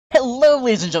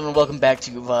Ladies and gentlemen, welcome back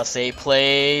to Vasae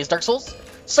Plays Dark Souls.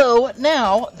 So,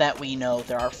 now that we know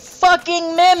there are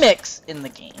fucking mimics in the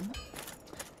game,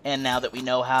 and now that we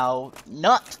know how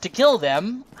not to kill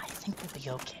them, I think we'll be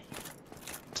okay.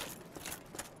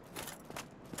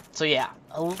 So yeah,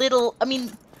 a little, I mean,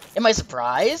 am I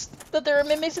surprised that there are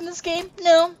mimics in this game?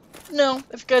 No.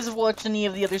 If you guys have watched any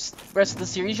of the rest of the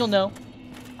series, you'll know.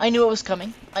 I knew it was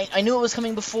coming. I knew it was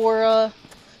coming before,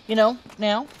 you know,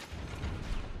 now.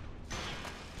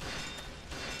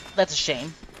 That's a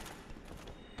shame.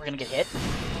 We're gonna get hit.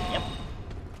 Yep.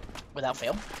 Without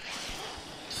fail.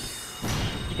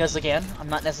 Because, again, I'm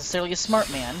not necessarily a smart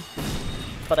man,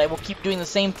 but I will keep doing the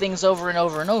same things over and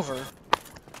over and over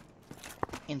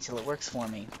until it works for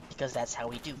me, because that's how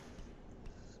we do.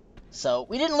 So,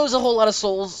 we didn't lose a whole lot of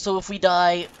souls, so if we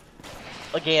die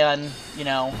again, you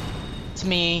know, to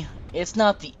me, it's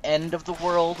not the end of the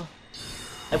world.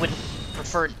 I would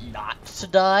prefer not to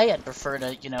die. I'd prefer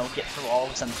to, you know, get through all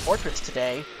of Sun Fortress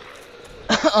today.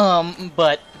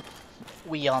 But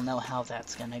we all know how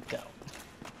that's gonna go.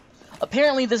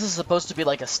 Apparently, this is supposed to be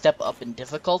like a step up in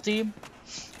difficulty.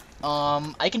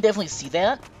 I can definitely see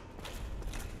that.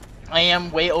 I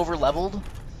am way over leveled,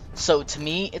 so to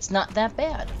me, it's not that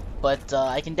bad. But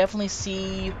I can definitely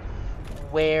see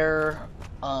where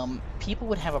people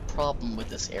would have a problem with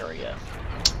this area.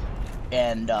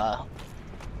 And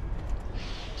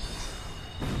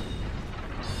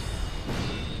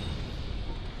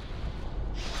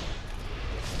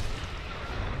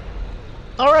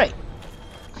alright.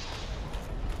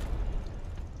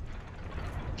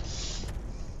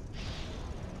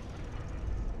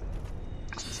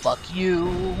 Fuck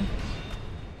you.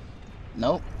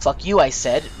 Nope. Fuck you, I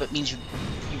said. But means you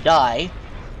die.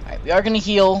 Alright, we are gonna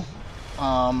heal.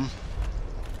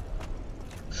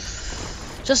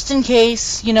 Just in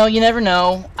case, you know, you never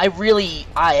know.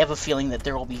 I have a feeling that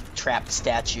there will be trapped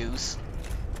statues.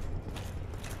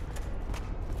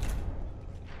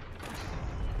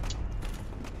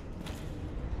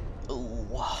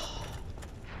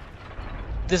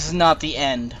 This is not the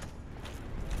end.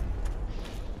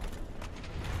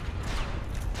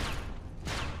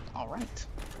 Alright.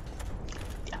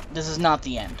 Yeah, this is not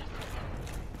the end.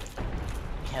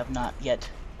 We have not yet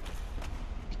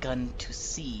begun to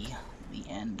see the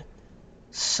end.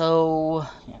 So,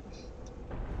 yeah.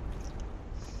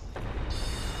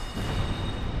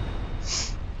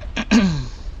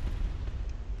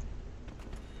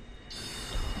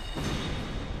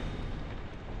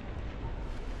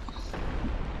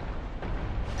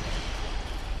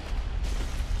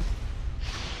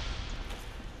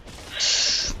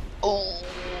 Oh,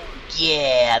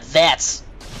 yeah, that's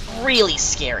really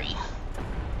scary.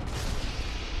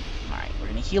 Alright, we're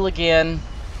gonna heal again.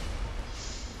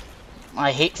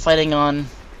 I hate fighting on...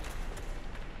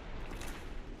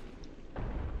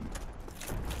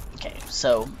 Okay,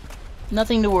 so,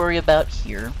 nothing to worry about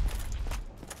here.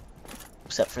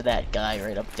 Except for that guy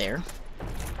right up there.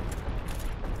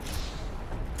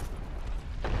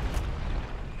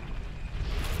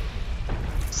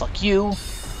 Fuck you.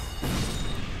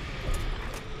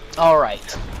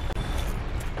 Alright.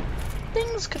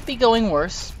 Things could be going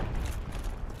worse.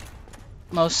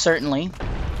 Most certainly.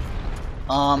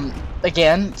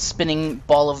 Again, spinning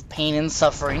ball of pain and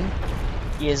suffering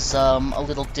is, a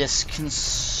little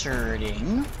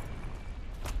disconcerting.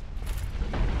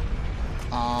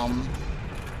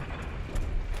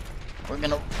 We're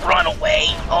gonna run away.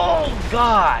 Oh,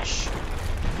 gosh!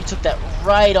 You took that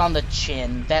right on the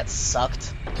chin. That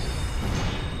sucked.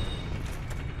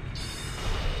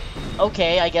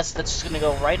 Okay, I guess that's just gonna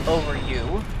go right over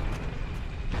you.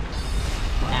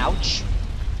 Ouch.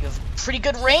 You have pretty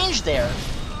good range there.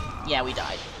 Yeah, we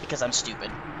died, because I'm stupid.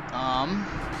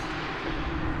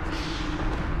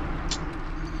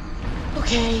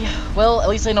 Okay, well, at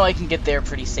least I know I can get there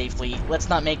pretty safely. Let's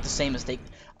not make the same mistake.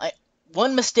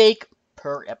 One mistake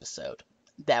per episode.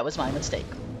 That was my mistake.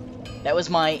 That was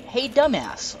my, hey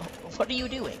dumbass, what are you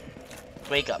doing?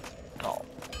 Wake up, call.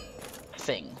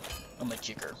 Thing. I'm a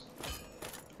jigger.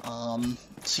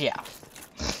 So yeah.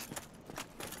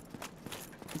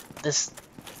 This,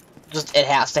 just, it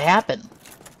has to happen.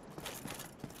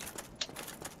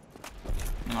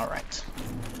 Alright.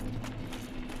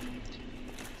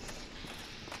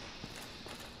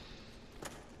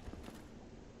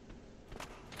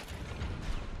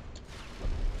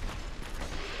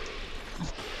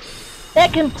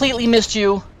 That completely missed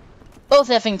you both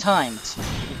effing times,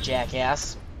 you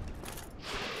jackass.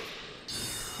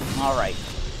 Alright.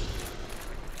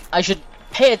 I should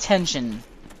pay attention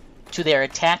to their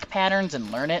attack patterns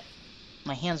and learn it.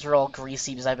 My hands are all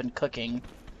greasy because I've been cooking.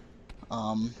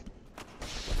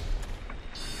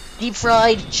 Deep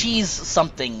fried cheese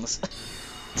somethings.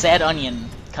 Sad onion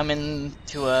coming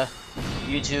to a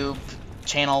YouTube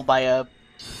channel by a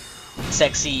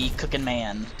sexy cooking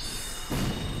man.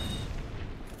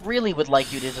 Really would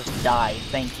like you to just die,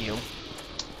 thank you.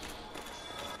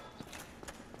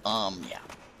 Yeah.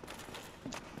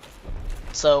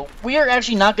 So, we are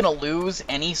actually not gonna lose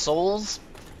any souls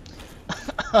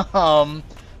from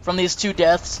these two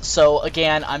deaths, so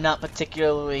again, I'm not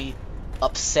particularly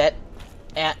upset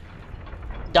at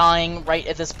dying right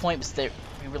at this point, because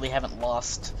we really haven't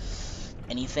lost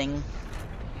anything.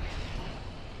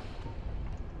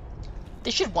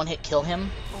 They should one-hit kill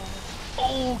him.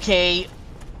 Okay.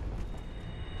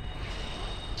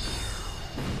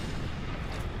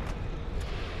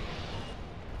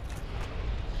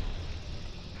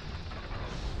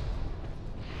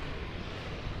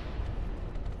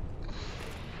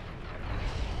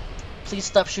 Please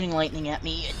stop shooting lightning at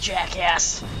me,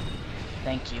 jackass!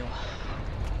 Thank you.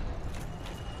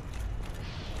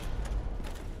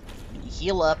 I'm gonna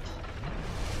heal up.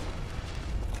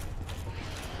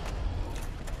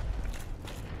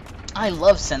 I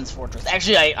love Sen's Fortress.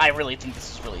 Actually, I really think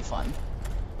this is really fun.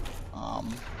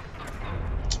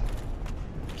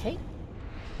 Okay.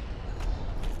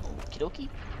 Okie dokie.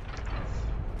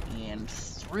 And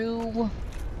through.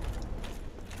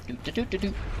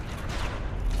 Do.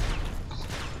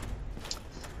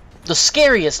 The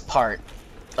scariest part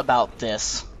about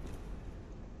this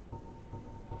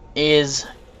is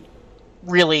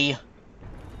really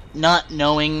not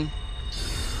knowing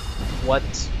what...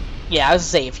 Yeah, I was gonna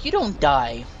say, if you don't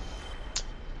die, I'm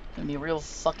gonna be real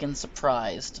fucking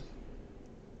surprised.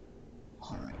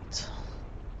 Alright.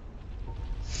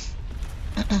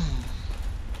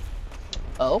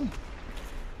 Oh.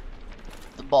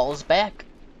 The ball is back.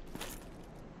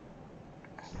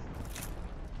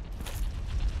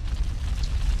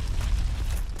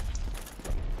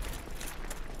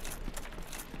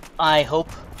 I hope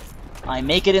I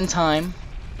make it in time.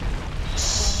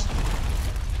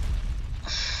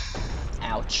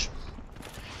 Ouch.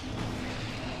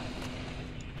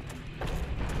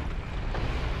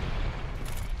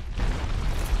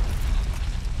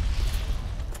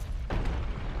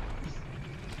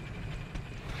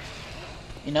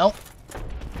 You know?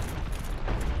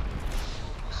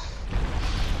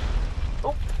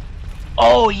 Oh.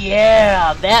 Oh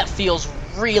yeah, that feels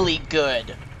really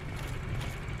good.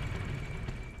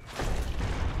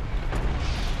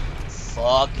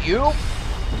 Fuck you.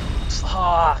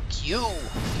 Fuck you.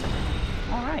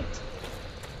 Alright.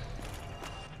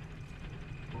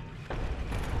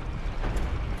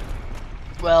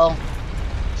 Well,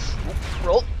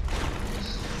 roll.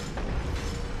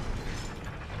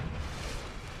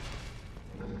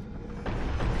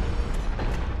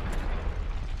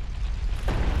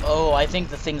 Oh, I think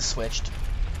the thing switched.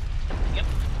 Yep.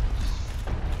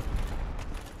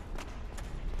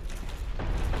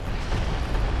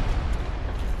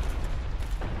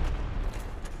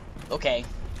 Okay.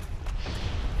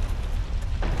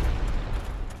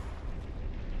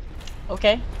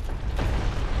 Okay.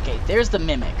 Okay, there's the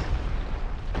mimic.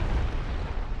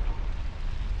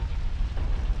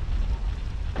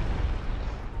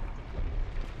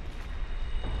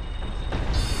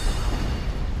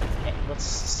 Okay, let's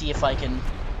see if I can...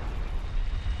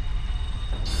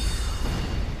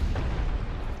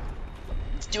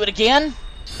 Let's do it again.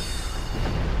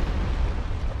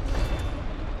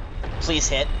 Please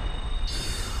hit.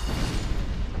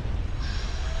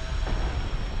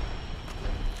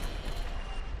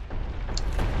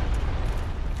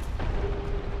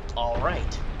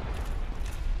 Alright.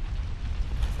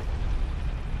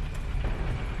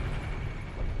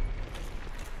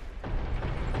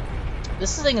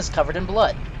 This thing is covered in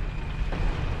blood.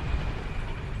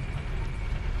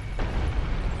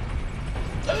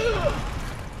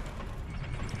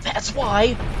 That's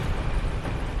why.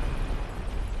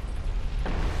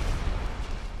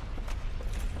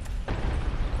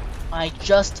 I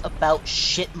just about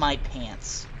shit my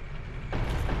pants.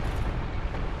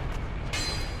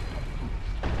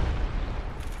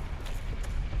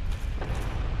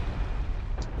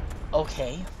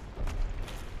 Okay.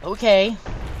 Okay.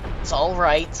 It's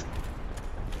alright.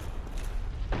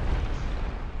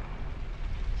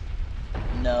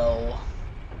 No.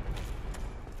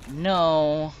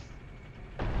 No.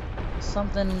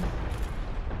 Something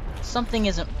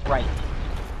isn't right.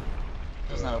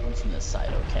 Does not open from this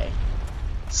side, okay.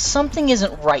 Something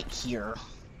isn't right here.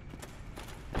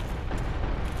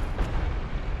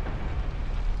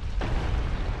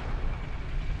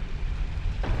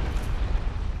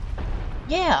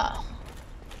 Yeah.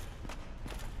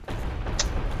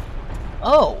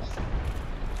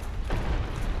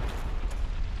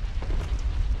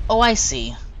 Oh, I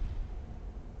see.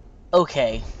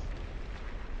 Okay.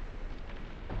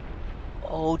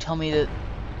 Oh, tell me that...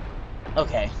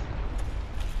 Okay.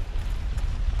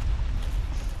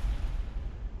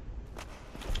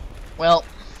 Well...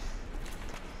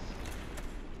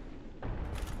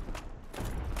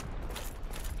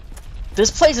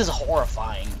 This place is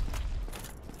horrifying.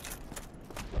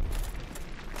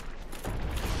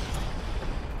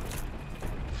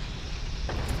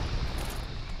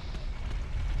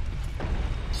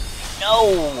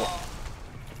 No!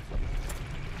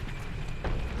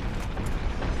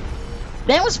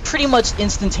 That was pretty much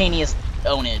instantaneous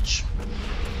ownage,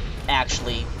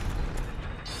 actually.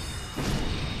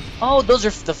 Oh, those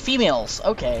are the females.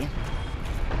 Okay.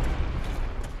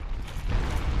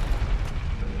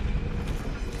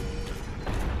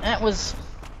 That was...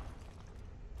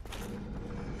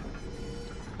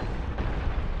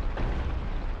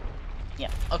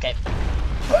 Yeah, okay.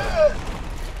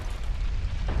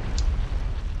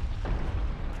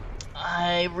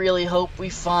 I really hope we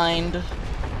find...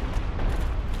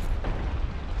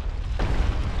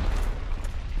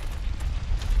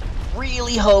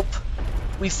 Really hope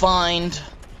we find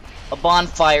a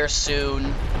bonfire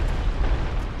soon.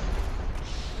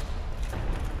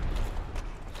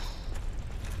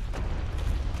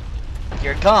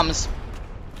 Here it comes.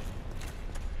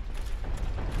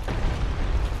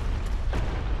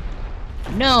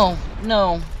 No,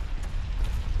 no.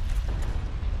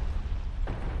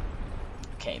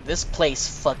 Okay, this place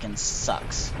fucking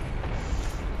sucks.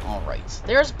 Alright,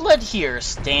 there's blood here,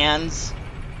 Stans.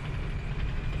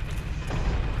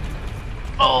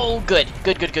 Oh, good.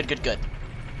 Good, good, good, good, good.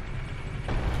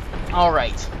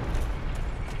 Alright.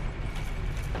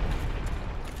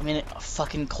 I'm in a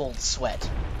fucking cold sweat.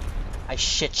 I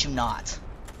shit you not.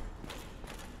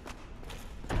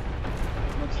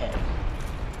 Okay.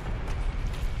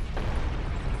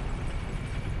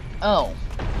 Oh.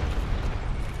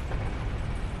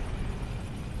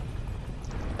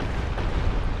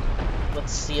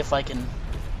 Let's see if I can...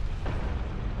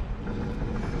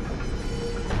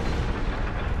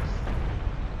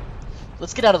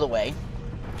 Let's get out of the way.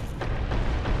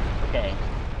 Okay.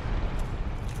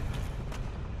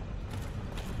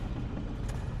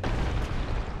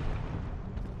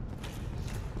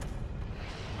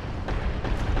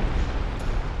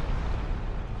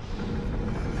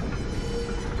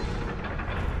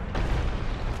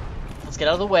 Let's get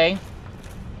out of the way.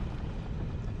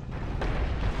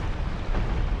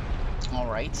 All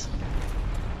right.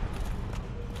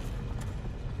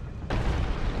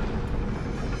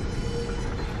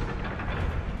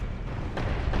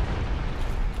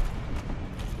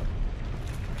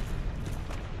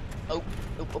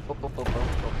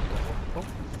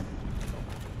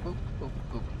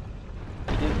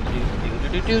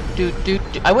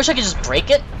 I wish I could just break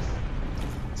it.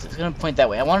 So it's gonna point that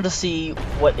way. I wanted to see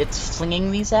what it's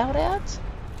flinging these out at.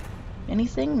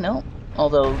 Anything? No.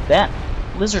 Although that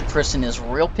lizard person is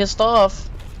real pissed off,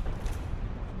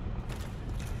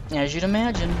 as you'd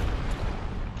imagine.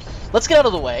 Let's get out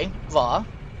of the way, Va.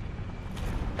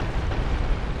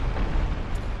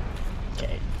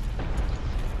 Okay.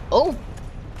 Oh,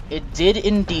 it did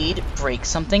indeed break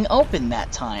something open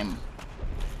that time.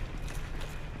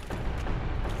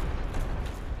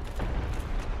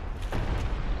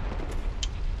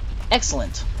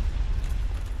 Excellent.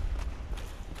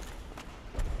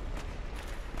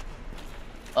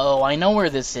 Oh, I know where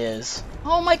this is.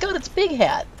 Oh my god, it's Big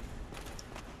Hat.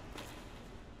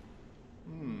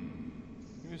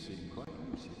 You seem quite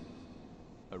lucid.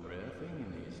 A rare thing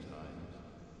in these times.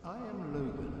 I am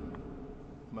Logan.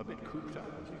 I'm a bit cooped up,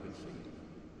 as you can see.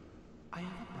 I have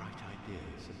a bright idea.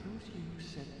 Suppose you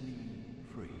set me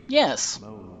free. Yes.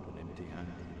 Mold and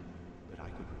empty-handed, but I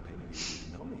could repay you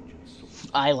with knowledge and source.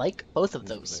 I like both of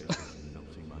those. This place is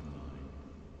melting my mind.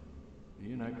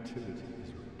 The inactivity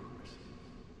is repressive.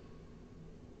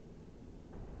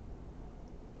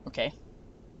 Okay.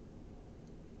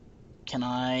 Can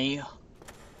I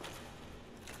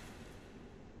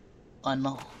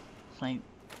unlock? I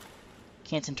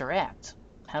can't interact.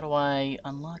 How do I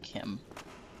unlock him?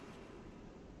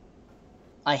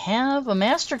 I have a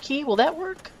master key. Will that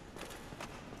work?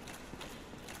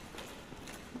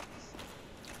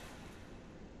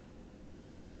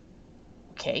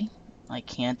 Okay. I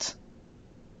can't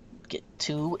get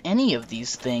to any of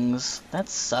these things. That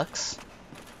sucks.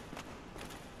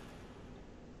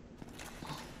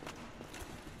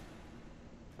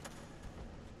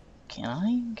 Can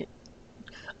I get...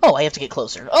 Oh, I have to get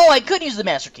closer. Oh, I could use the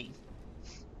master key.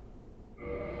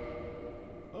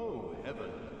 Oh,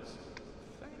 heavens.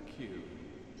 Thank you.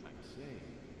 I say,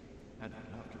 and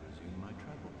I'd love to resume my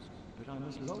travels, but I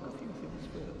must log a few things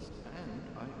first, and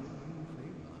I owe you a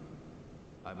favor.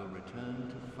 I will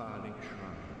return to Farling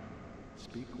Shrine.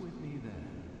 Speak with me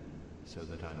then, so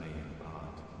that I may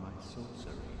impart my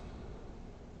sorcery.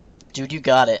 Dude, you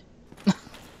got it.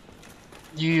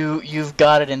 You've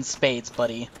got it in spades,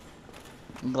 buddy.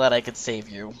 I'm glad I could save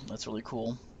you. That's really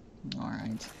cool.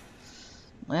 Alright.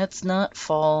 Let's not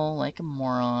fall like a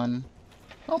moron.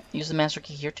 Oh, use the master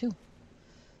key here too.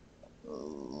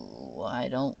 Oh, I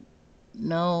don't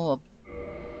know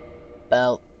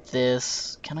about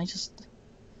this. Can I just...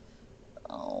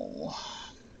 Oh.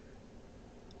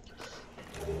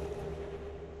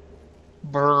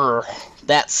 Brr.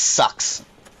 That sucks.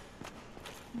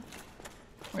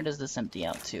 Where does this empty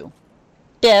out to?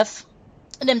 Death.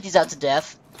 It empties out to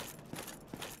death.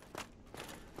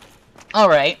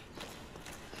 Alright.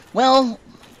 Well,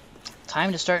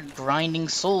 time to start grinding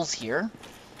souls here,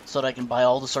 so that I can buy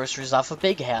all the sorceries off of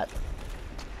Big Hat.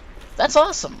 That's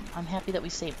awesome. I'm happy that we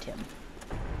saved him.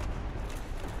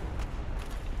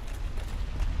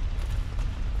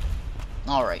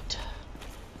 Alright.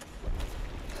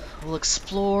 We'll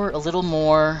explore a little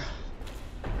more,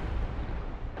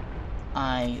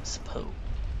 I suppose.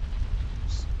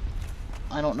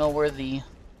 I don't know where the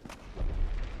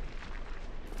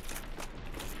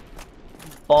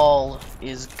ball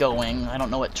is going. I don't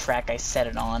know what track I set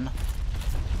it on.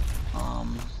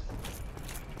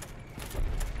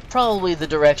 Probably the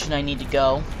direction I need to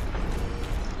go,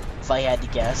 if I had to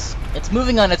guess. It's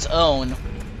moving on its own.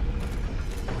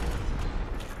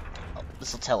 Oh,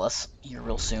 this will tell us here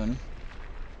real soon.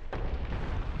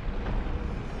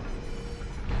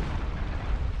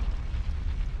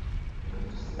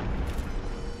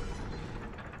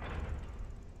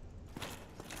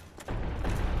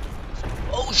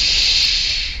 Oh,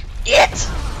 shit!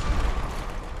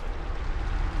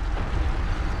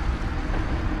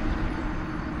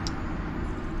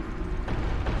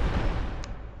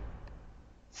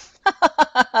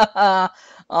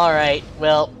 Alright,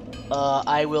 well,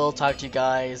 I will talk to you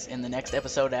guys in the next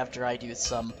episode after I do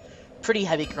some pretty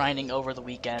heavy grinding over the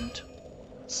weekend.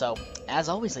 So, as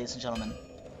always, ladies and gentlemen,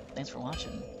 thanks for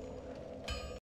watching.